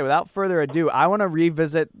gonna say, without further ado, I want to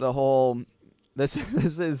revisit the whole. This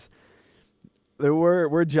is.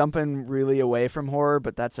 We're jumping really away from horror,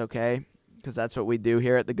 but that's okay because that's what we do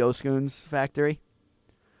here at the Goons Factory.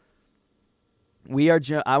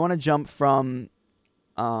 I want to jump from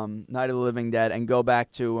Night of the Living Dead and go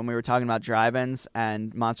back to when we were talking about drive-ins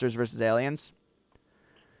and Monsters vs. Aliens.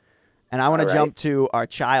 And I want to jump to our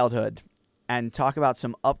childhood and talk about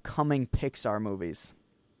some upcoming Pixar movies.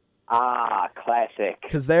 Ah, classic.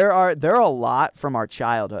 Because there are a lot from our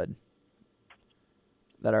childhood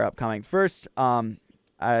that are upcoming. First,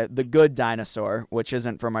 The Good Dinosaur, which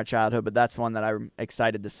isn't from our childhood, but that's one that I'm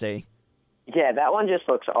excited to see. Yeah, that one just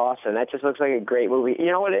looks awesome. That just looks like a great movie. You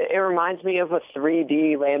know what? It reminds me of a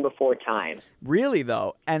 3D Land Before Time. Really,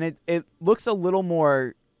 though. And it looks a little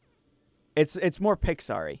more... It's more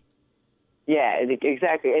Pixar-y. Yeah,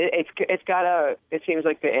 exactly. It's got a... It seems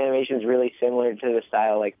like the animation's really similar to the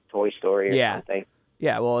style like Toy Story or something.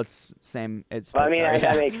 Yeah, well, it's same. It's well, Pixar, I mean,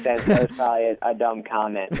 that makes sense. That was probably a dumb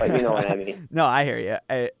comment, but you know what I mean. No, I hear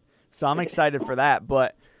you. So I'm excited for that.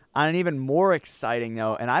 But on an even more exciting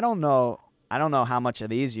note, and I don't know how much of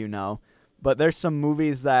these you know, but there's some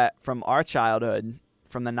movies that from our childhood,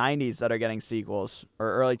 from the 90s, that are getting sequels,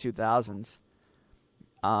 or early 2000s.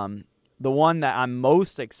 The one that I'm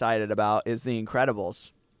most excited about is The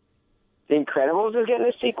Incredibles. The Incredibles is getting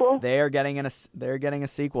a sequel? They're getting a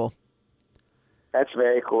sequel. That's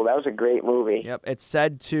very cool. That was a great movie. Yep, it's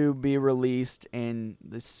said to be released in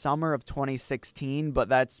the summer of 2016, but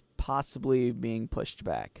that's possibly being pushed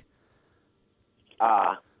back.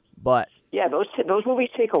 But yeah, those movies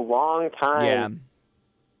take a long time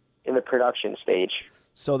in the production stage.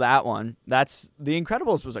 So that one, The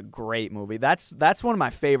Incredibles was a great movie. That's one of my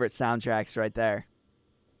favorite soundtracks right there.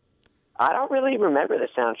 I don't really remember the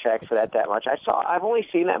soundtrack for that much. I've only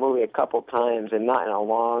seen that movie a couple times and not in a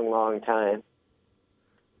long, long time.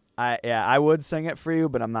 I would sing it for you,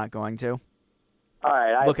 but I'm not going to. All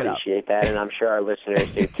right, I appreciate that, and I'm sure our listeners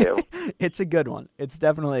do too. It's a good one. It's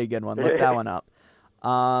definitely a good one. Look that one up.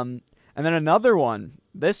 And then another one.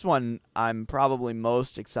 This one I'm probably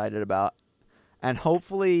most excited about, and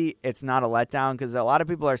hopefully it's not a letdown because a lot of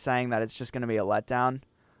people are saying that it's just going to be a letdown.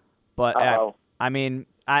 But I mean,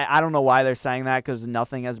 I don't know why they're saying that because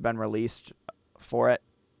nothing has been released for it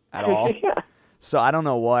at all. So I don't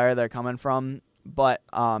know where they're coming from. But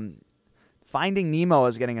Finding Nemo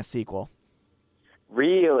is getting a sequel.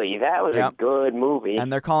 Really? That was a good movie.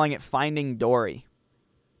 And they're calling it Finding Dory.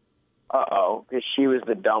 Uh-oh, because she was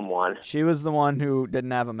the dumb one. She was the one who didn't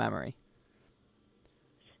have a memory.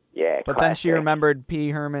 Yeah, but then she remembered P.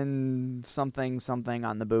 Herman something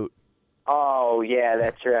on the boot. Oh, yeah,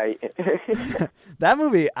 that's right. That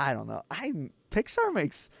movie, I don't know. Pixar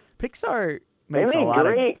makes a lot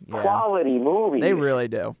of great quality movies. They really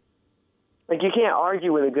do. Like, you can't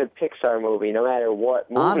argue with a good Pixar movie, no matter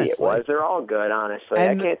what movie it was. They're all good, honestly.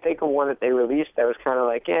 And I can't think of one that they released that was kind of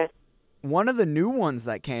like, One of the new ones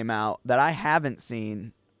that came out that I haven't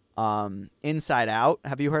seen, Inside Out.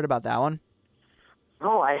 Have you heard about that one?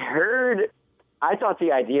 Oh, I thought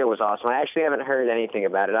the idea was awesome. I actually haven't heard anything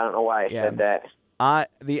about it. I don't know why I said that.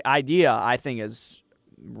 The idea, I think, is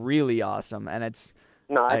really awesome, and it's...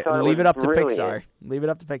 No, I thought leave it up to brilliant. Pixar. Leave it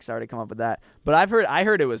up to Pixar to come up with that. But I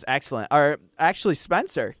heard it was excellent. Or actually,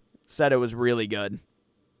 Spencer said it was really good.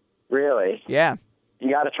 Really? Yeah.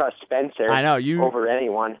 You got to trust Spencer. I know over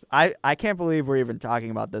anyone. I can't believe we're even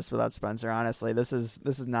talking about this without Spencer. Honestly, this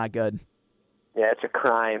is not good. Yeah, it's a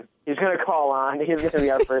crime. He's gonna call on. He's gonna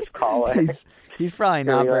be our first caller. he's probably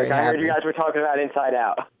not very happy. I heard you guys were talking about Inside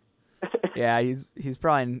Out. Yeah, he's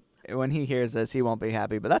probably, when he hears this, he won't be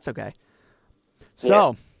happy, but that's okay.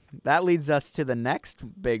 So, that leads us to the next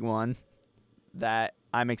big one that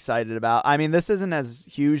I'm excited about. I mean, this isn't as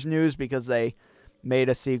huge news because they made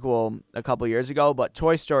a sequel a couple years ago, but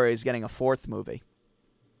Toy Story is getting a fourth movie.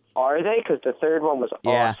 Are they? Because the third one was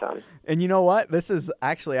awesome. And you know what? This is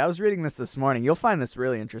actually, I was reading this morning. You'll find this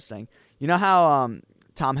really interesting. You know how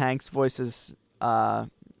Tom Hanks voices,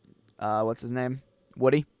 what's his name?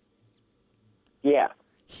 Woody? Yeah.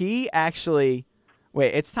 He actually,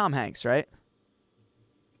 wait, it's Tom Hanks, right?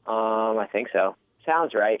 I think so.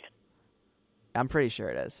 Sounds right. I'm pretty sure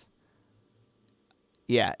it is.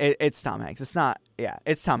 Yeah, it's Tom Hanks. It's not. Yeah,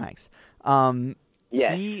 it's Tom Hanks.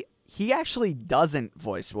 Yeah. He actually doesn't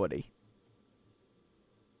voice Woody.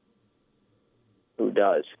 Who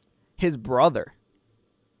does? His brother.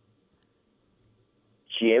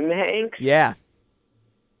 Jim Hanks? Yeah.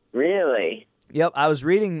 Really? Yep, I was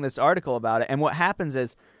reading this article about it, and what happens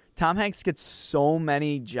is Tom Hanks gets so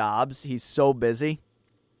many jobs, he's so busy,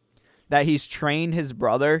 that he's trained his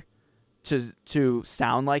brother to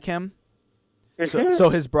sound like him. So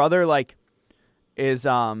his brother, like, is,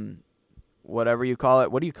 whatever you call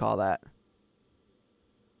it. What do you call that?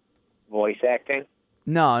 Voice acting?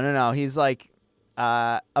 No. He's like,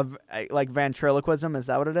 like ventriloquism. Is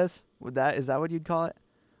that what it is? Is that what you'd call it?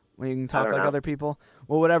 When you can talk like other people?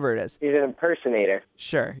 Well, whatever it is. He's an impersonator.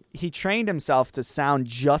 Sure. He trained himself to sound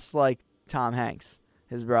just like Tom Hanks,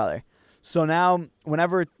 his brother. So now,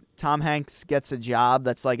 whenever Tom Hanks gets a job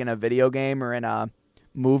that's like in a video game or in a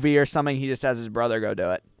movie or something, he just has his brother go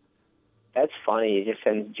do it. That's funny. He just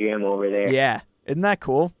sends Jim over there. Yeah. Isn't that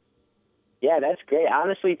cool? Yeah, that's great.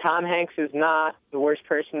 Honestly, Tom Hanks is not the worst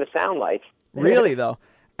person to sound like. Really, though.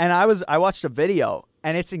 And I watched a video,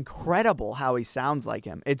 and it's incredible how he sounds like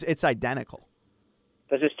him. It's identical.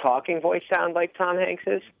 Does his talking voice sound like Tom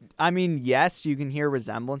Hanks's? I mean, yes, you can hear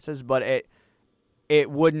resemblances, but it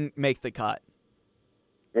wouldn't make the cut.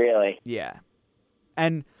 Really? Yeah.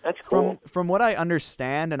 And that's cool. From what I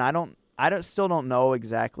understand, and I still don't know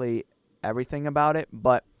exactly everything about it,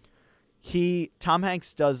 but Tom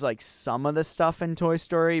Hanks does like some of the stuff in Toy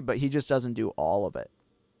Story, but he just doesn't do all of it.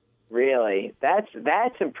 Really? That's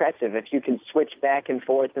impressive if you can switch back and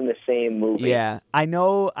forth in the same movie. Yeah. I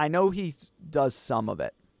know he does some of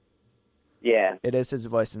it. Yeah. It is his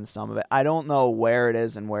voice in some of it. I don't know where it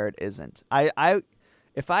is and where it isn't.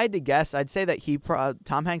 If I had to guess, I'd say that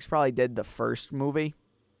Tom Hanks probably did the first movie,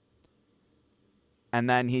 and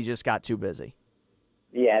then he just got too busy.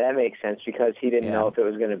 Yeah, that makes sense because he didn't know if it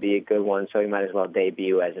was going to be a good one, so he might as well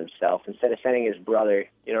debut as himself instead of sending his brother.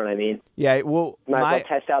 You know what I mean? Yeah, well, might as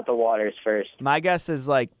well test out the waters first. My guess is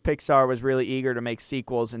like Pixar was really eager to make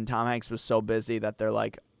sequels, and Tom Hanks was so busy that they're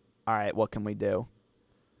like, "All right, what can we do?"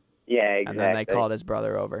 Yeah, exactly. And then they called his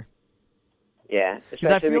brother over. Yeah,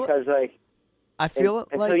 especially because like I feel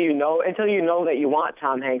until you know that you want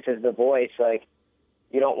Tom Hanks as the voice, like.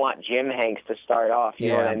 You don't want Jim Hanks to start off, you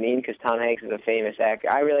know what I mean? Because Tom Hanks is a famous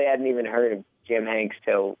actor. I really hadn't even heard of Jim Hanks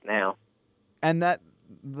till now. And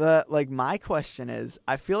my question is,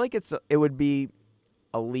 I feel like it would be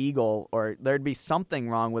illegal or there'd be something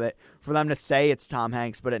wrong with it for them to say it's Tom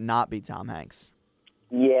Hanks, but it not be Tom Hanks.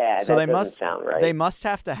 Yeah, so that doesn't sound right. They must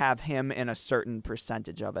have to have him in a certain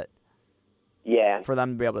percentage of it. Yeah. For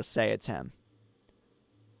them to be able to say it's him.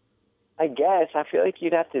 I guess. I feel like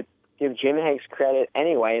you'd have to give Jim Hanks credit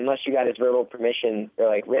anyway, unless you got his verbal permission or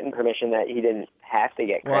like written permission that he didn't have to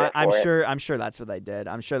get credit for it. I'm sure that's what they did.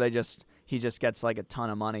 I'm sure he just gets like a ton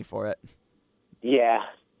of money for it. Yeah.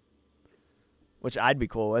 Which I'd be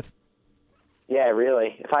cool with. Yeah,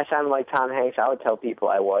 really. If I sounded like Tom Hanks, I would tell people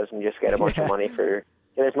I was and just get a bunch of money get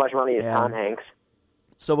as much money as Tom Hanks.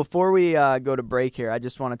 So before we go to break here, I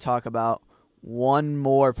just want to talk about one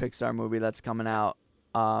more Pixar movie that's coming out,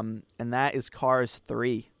 and that is Cars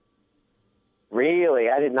 3. Really?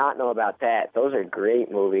 I did not know about that. Those are great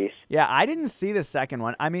movies. Yeah, I didn't see the second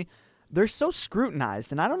one. I mean, they're so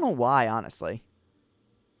scrutinized, and I don't know why, honestly.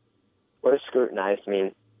 What does scrutinized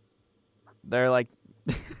mean? They're like,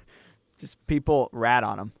 just people rat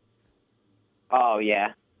on them. Oh,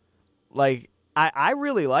 yeah. Like, I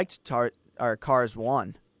really liked Cars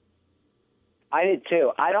 1. I did,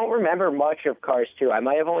 too. I don't remember much of Cars 2. I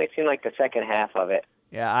might have only seen, like, the second half of it.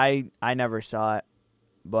 Yeah, I never saw it,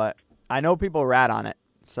 but I know people rat on it,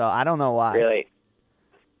 so I don't know why. Really?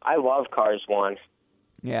 I love Cars 1.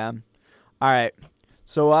 Yeah. All right.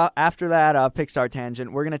 So after that Pixar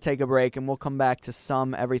tangent, we're going to take a break, and we'll come back to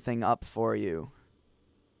sum everything up for you.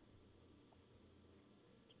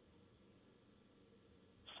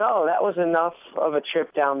 So that was enough of a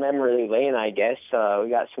trip down memory lane, I guess. We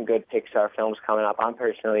got some good Pixar films coming up. I'm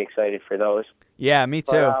personally excited for those. Yeah, me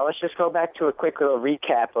too. But, let's just go back to a quick little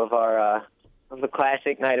recap of our of the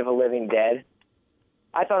classic Night of the Living Dead.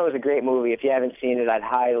 I thought it was a great movie. If you haven't seen it, I'd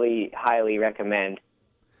highly, highly recommend.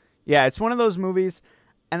 Yeah, it's one of those movies,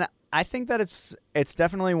 and I think that it's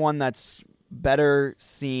definitely one that's better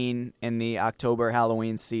seen in the October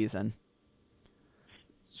Halloween season.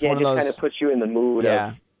 It's just kind of puts you in the mood of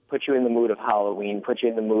Halloween, puts you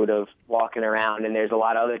in the mood of walking around, and there's a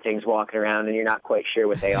lot of other things walking around, and you're not quite sure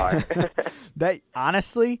what they are. That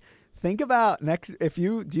honestly. Think about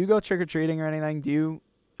do you go trick-or-treating or anything? Do you?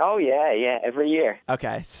 Oh, yeah, every year.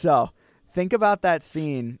 Okay, so think about that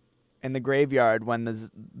scene in the graveyard when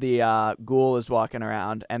the ghoul is walking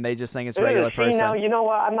around and they just think it's a regular person. Now, you know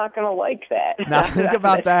what? I'm not going to like that. Now think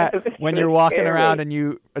about that when you're walking around and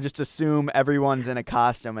you just assume everyone's in a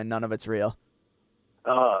costume and none of it's real.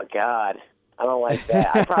 Oh, God. I don't like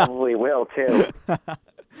that. I probably will, too.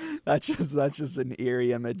 That's just an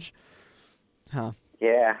eerie image. Huh.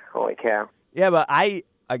 Yeah, holy cow. Yeah, but I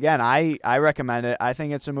recommend it. I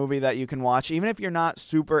think it's a movie that you can watch. Even if you're not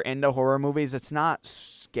super into horror movies, it's not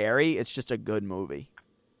scary. It's just a good movie.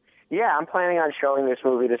 Yeah, I'm planning on showing this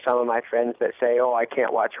movie to some of my friends that say, oh, I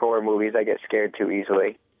can't watch horror movies. I get scared too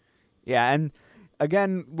easily. Yeah, and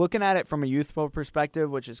again, looking at it from a youthful perspective,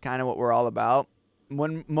 which is kind of what we're all about,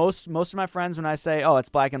 when most of my friends, when I say, oh, it's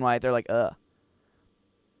black and white, they're like, ugh.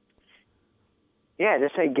 Yeah,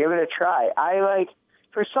 just say, give it a try.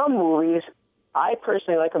 For some movies, I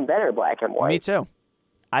personally like them better black and white. Me too.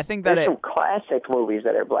 I think that there's some classic movies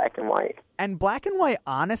that are black and white. And black and white,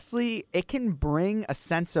 honestly, it can bring a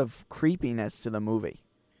sense of creepiness to the movie.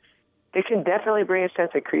 It can definitely bring a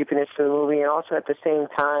sense of creepiness to the movie, and also at the same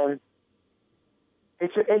time,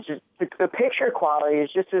 it's just, the picture quality is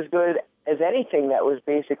just as good as anything that was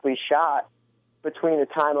basically shot between the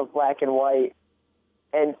time of black and white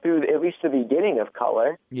and through at least the beginning of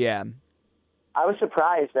color. Yeah. I was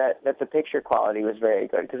surprised that the picture quality was very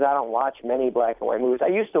good because I don't watch many black and white movies. I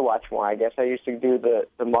used to watch more, I guess. I used to do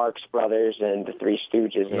the Marx Brothers and the Three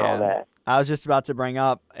Stooges and all that. I was just about to bring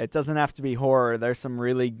up, it doesn't have to be horror. There's some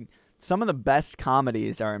of the best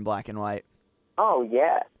comedies are in black and white. Oh,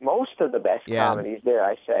 yeah. Most of the best comedies, dare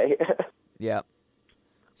I say. Yep.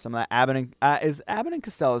 Some of that is Abbott and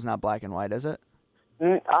Costello's not black and white, is it?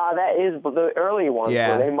 That is the early ones.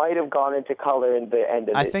 Yeah. They might have gone into color in the end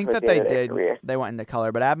of I think that they did. Career. They went into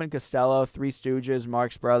color. But Abbott and Costello, Three Stooges,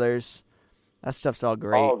 Marx Brothers, that stuff's all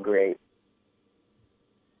great. All great.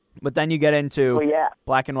 But then you get into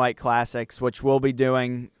black and white classics, which we'll be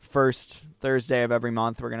doing first Thursday of every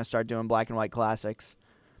month. We're going to start doing black and white classics.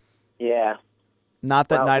 Yeah. Not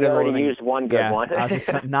that Night of the Living... used one good one.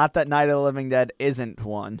 Not that Night of the Living Dead isn't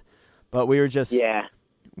one. But we were just... Yeah.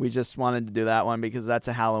 We just wanted to do that one because that's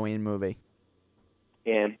a Halloween movie.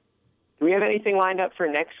 Yeah. Do we have anything lined up for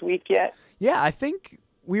next week yet? Yeah, I think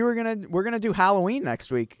we're gonna do Halloween next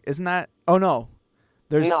week. Isn't that? Oh no,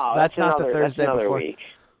 that's not the Thursday before. Week.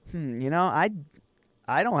 You know, I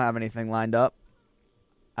don't have anything lined up.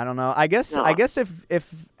 I don't know. I guess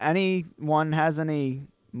if anyone has any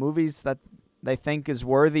movies that they think is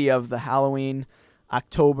worthy of the Halloween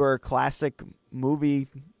October classic movie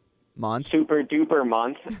month, super duper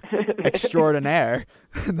month extraordinaire,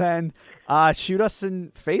 then shoot us a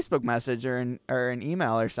Facebook message or an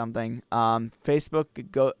email or something. Facebook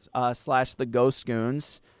 / the Ghost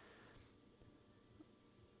Goons.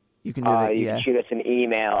 You can do that. You can shoot us an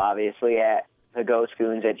email, obviously, at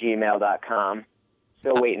theghostgoons@gmail.com.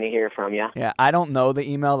 Still waiting to hear from you. Yeah, I don't know the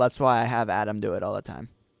email. That's why I have Adam do it all the time.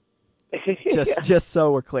 Just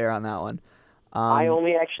so we're clear on that one. I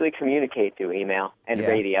only actually communicate through email and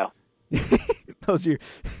radio. Those are your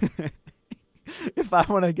if I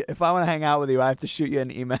want to hang out with you, I have to shoot you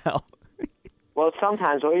an email. Well,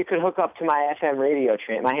 sometimes, or you could hook up to my FM radio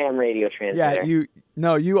my ham radio transmitter.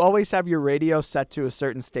 Yeah, you always have your radio set to a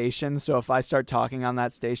certain station, so if I start talking on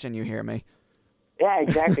that station, you hear me. Yeah,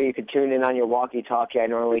 exactly. You could tune in on your walkie-talkie. I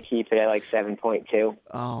normally keep it at like 7.2.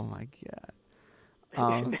 Oh my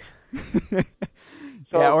god.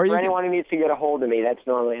 So or for anyone who needs to get a hold of me, that's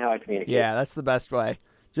normally how I communicate. Yeah, that's the best way.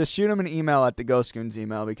 Just shoot him an email at the Ghost Goons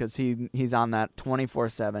email because he's on that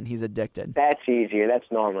 24/7. He's addicted. That's easier. That's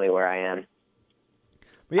normally where I am.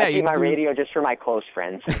 But yeah, I keep my radio just for my close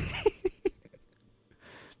friends.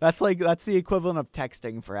 That's the equivalent of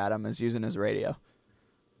texting for Adam is using his radio.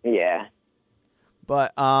 Yeah.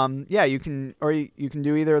 But you can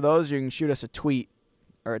do either of those. Or you can shoot us a tweet,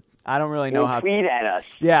 or I don't really know how. Tweet at us.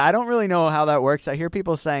 Yeah, I don't really know how that works. I hear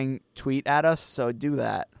people saying tweet at us, so do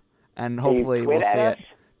that, and hopefully we'll see it.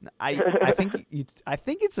 I think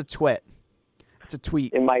it's a twit. It's a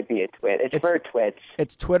tweet. It might be a twit. It's for twits.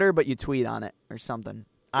 It's Twitter, but you tweet on it or something.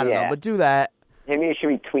 I don't know, but do that. Maybe it should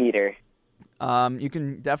be Tweeter. You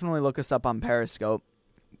can definitely look us up on Periscope.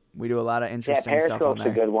 We do a lot of interesting stuff on there. Periscope's a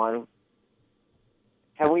good one.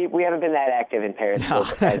 We haven't been that active in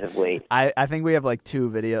Periscope as of late. I think we have like 2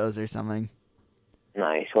 videos or something.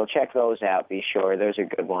 Nice. Well, check those out. Be sure. Those are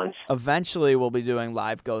good ones. Eventually, we'll be doing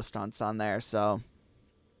live ghost hunts on there, so...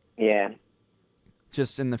 Yeah.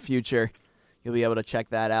 Just in the future, you'll be able to check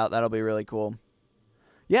that out. That'll be really cool.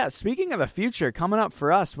 Yeah, speaking of the future, coming up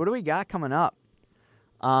for us, what do we got coming up?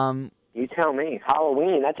 You tell me.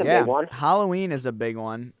 Halloween, that's a big one. Halloween is a big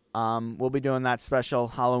one. We'll be doing that special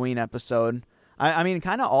Halloween episode. I mean,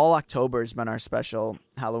 kind of all October has been our special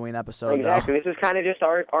Halloween episode, Exactly. though. This is kind of just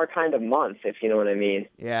our kind of month, if you know what I mean.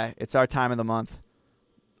 Yeah, it's our time of the month.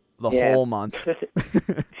 The whole month.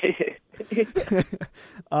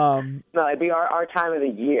 No, it'd be our time of the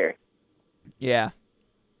year. Yeah,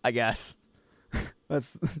 I guess.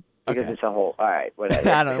 That's because it's a whole. All right, whatever.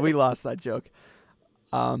 I don't know. We lost that joke.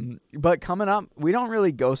 But coming up, we don't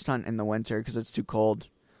really ghost hunt in the winter because it's too cold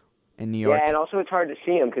in New York. Yeah, and also it's hard to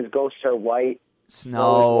see them because ghosts are white.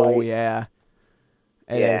 Snow, yeah.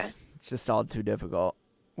 It is. It's just all too difficult.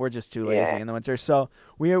 We're just too lazy in the winter. So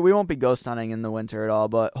we won't be ghost hunting in the winter at all,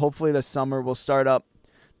 but hopefully this summer we'll start up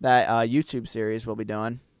that YouTube series we'll be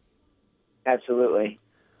doing. Absolutely.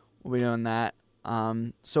 We'll be doing that.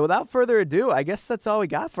 So without further ado, I guess that's all we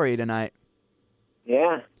got for you tonight.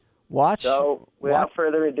 Yeah. Watch. So without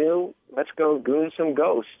further ado, let's go goon some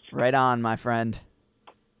ghosts. Right on, my friend.